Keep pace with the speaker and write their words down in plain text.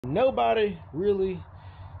Nobody really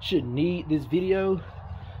should need this video,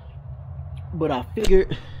 but I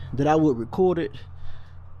figured that I would record it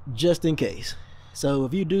just in case. So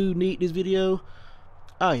if you do need this video,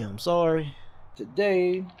 I am sorry.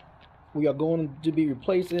 Today we are going to be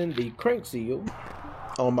replacing the crank seal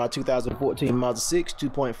on my 2014 Mazda 6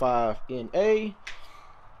 2.5 NA,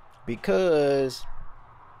 because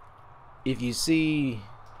if you see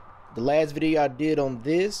the last video I did on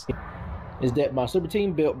this, is that my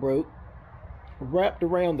serpentine belt broke, wrapped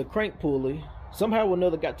around the crank pulley, somehow or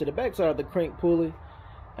another got to the back side of the crank pulley,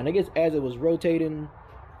 and I guess as it was rotating,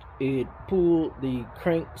 it pulled the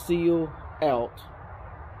crank seal out,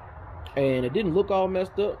 and it didn't look all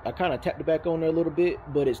messed up. I kind of tapped it back on there a little bit,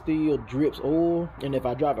 but it still drips oil, and if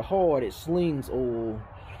I drive it hard, it slings oil.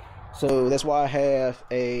 So that's why I have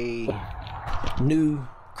a new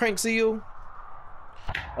crank seal.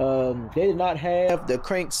 They did not have the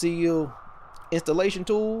crank seal installation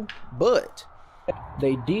tool, but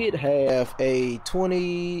they did have a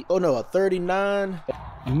 39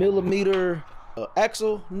 millimeter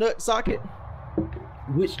axle nut socket,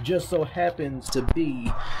 which just so happens to be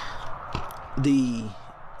the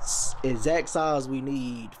exact size we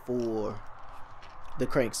need for the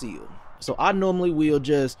crank seal. So I normally will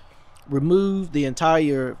just remove the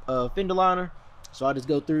entire fender liner. So I just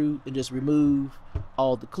go through and just remove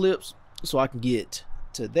all the clips so I can get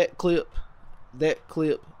to that clip,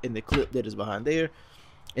 and the clip that is behind there,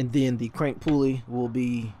 and then the crank pulley will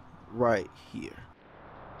be right here.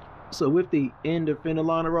 So with the end of fender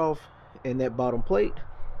liner off and that bottom plate,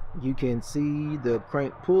 you can see the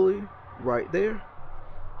crank pulley right there,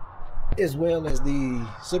 as well as the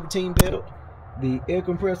serpentine belt, the air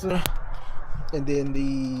compressor, and then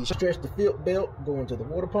the stretch the fill belt going to the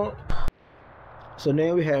water pump. So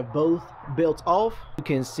now we have both belts off. You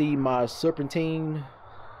can see my serpentine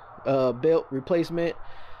belt replacement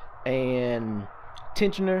and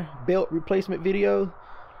tensioner belt replacement video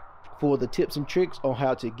for the tips and tricks on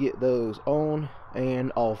how to get those on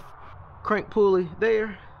and off. Crank pulley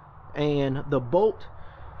there, and the bolt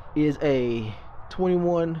is a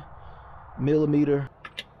 21 millimeter.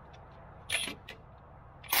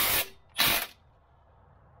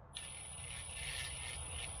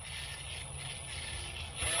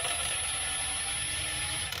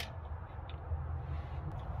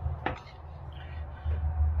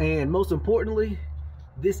 And most importantly,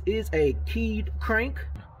 this is a keyed crank.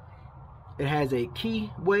 It has a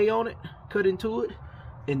keyway on it, cut into it,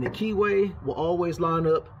 and the keyway will always line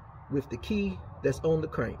up with the key that's on the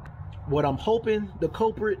crank. What I'm hoping the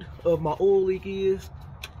culprit of my oil leak is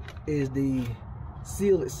the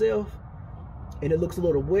seal itself, and it looks a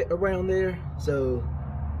little wet around there, so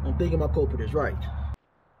I'm thinking my culprit is right.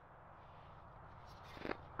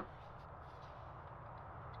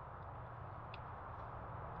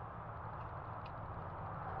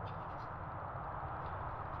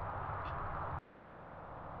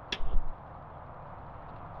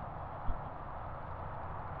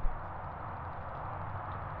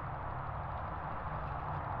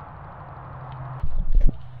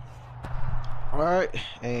 Alright,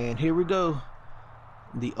 and here we go.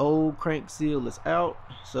 The old crank seal is out,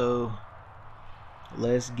 so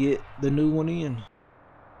let's get the new one in.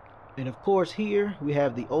 And of course here we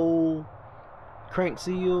have the old crank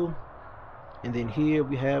seal, and then here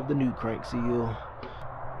we have the new crank seal.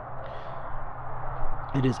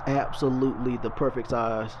 It is absolutely the perfect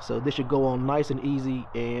size, so this should go on nice and easy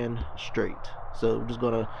and straight. So we're just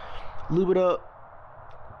gonna lube it up,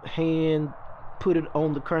 hand put it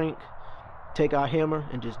on the crank, take our hammer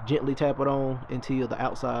and just gently tap it on until the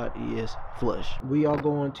outside is flush. We are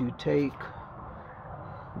going to take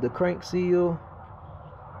the crank seal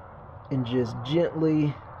and just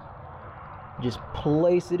gently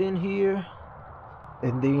place it in here,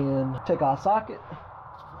 and then take our socket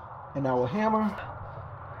and our hammer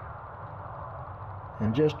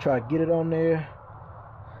and just try to get it on there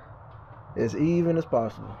as even as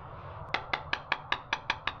possible.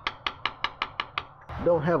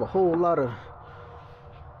 Don't have a whole lot of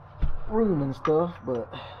room and stuff,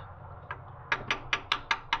 but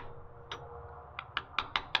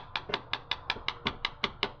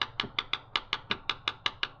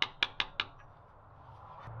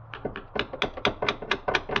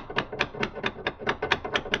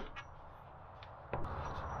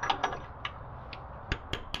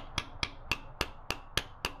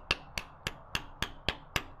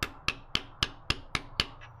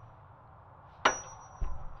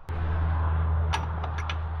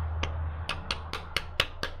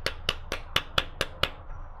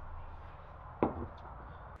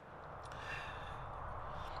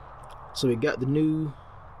So we got the new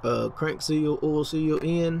crank seal, oil seal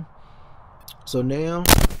in. So now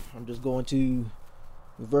I'm just going to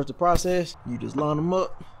reverse the process. You just line them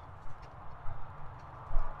up,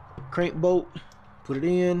 crank bolt, put it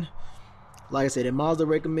in. Like I said, the Mazda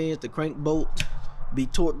recommends the crank bolt be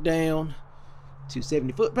torqued down to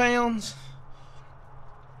 70 foot-pounds.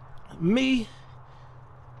 Me,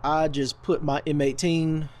 I just put my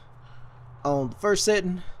M18 on the first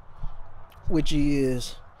setting, which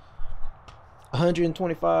is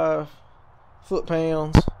 125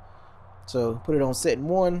 foot-pounds. So put it on setting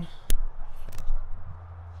 1,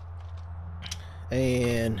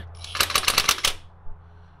 and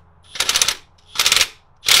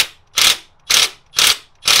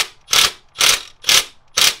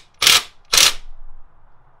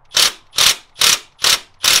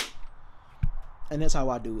that's how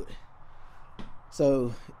I do it.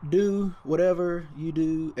 So do whatever you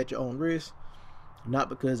do at your own risk, not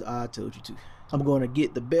because I told you to. I'm going to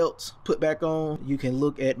get the belts put back on. You can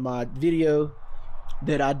look at my video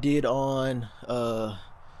that I did on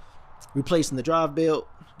replacing the drive belt,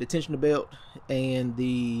 the tensioner belt, and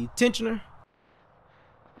the tensioner.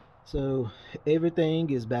 So everything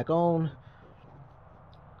is back on.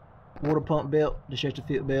 Water pump belt, the Chester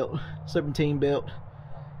fit belt, serpentine belt.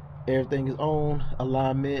 Everything is on.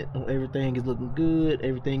 Alignment on everything is looking good.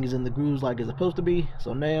 Everything is in the grooves like it's supposed to be.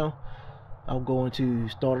 So now I'm going to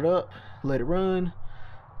start it up, let it run,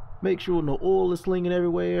 make sure no oil is slinging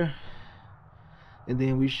everywhere, and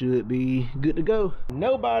then we should be good to go.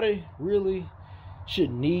 Nobody really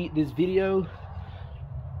should need this video,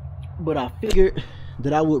 but I figured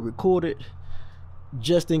that I would record it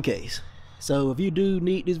just in case. So if you do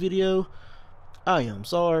need this video, I am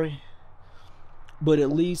sorry, but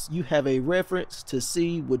at least you have a reference to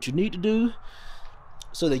see what you need to do,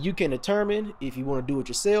 so that you can determine if you want to do it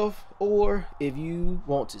yourself, or if you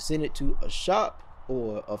want to send it to a shop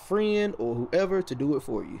or a friend or whoever to do it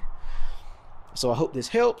for you. So I hope this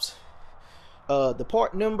helps. The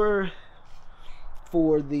part number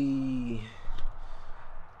for the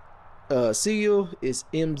seal is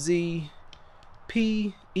MZP,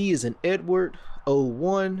 E is in Edward,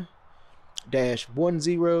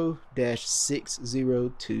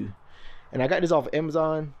 01-10-602. And I got this off of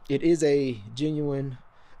Amazon. It is a genuine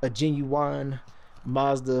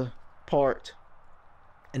Mazda part,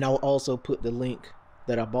 and I'll also put the link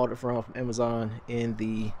that I bought it from Amazon in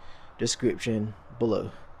the description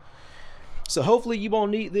below. So hopefully you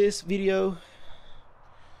won't need this video,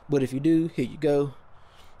 but if you do, here you go.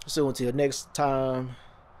 So until next time,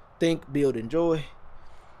 think, build, enjoy.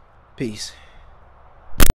 Peace.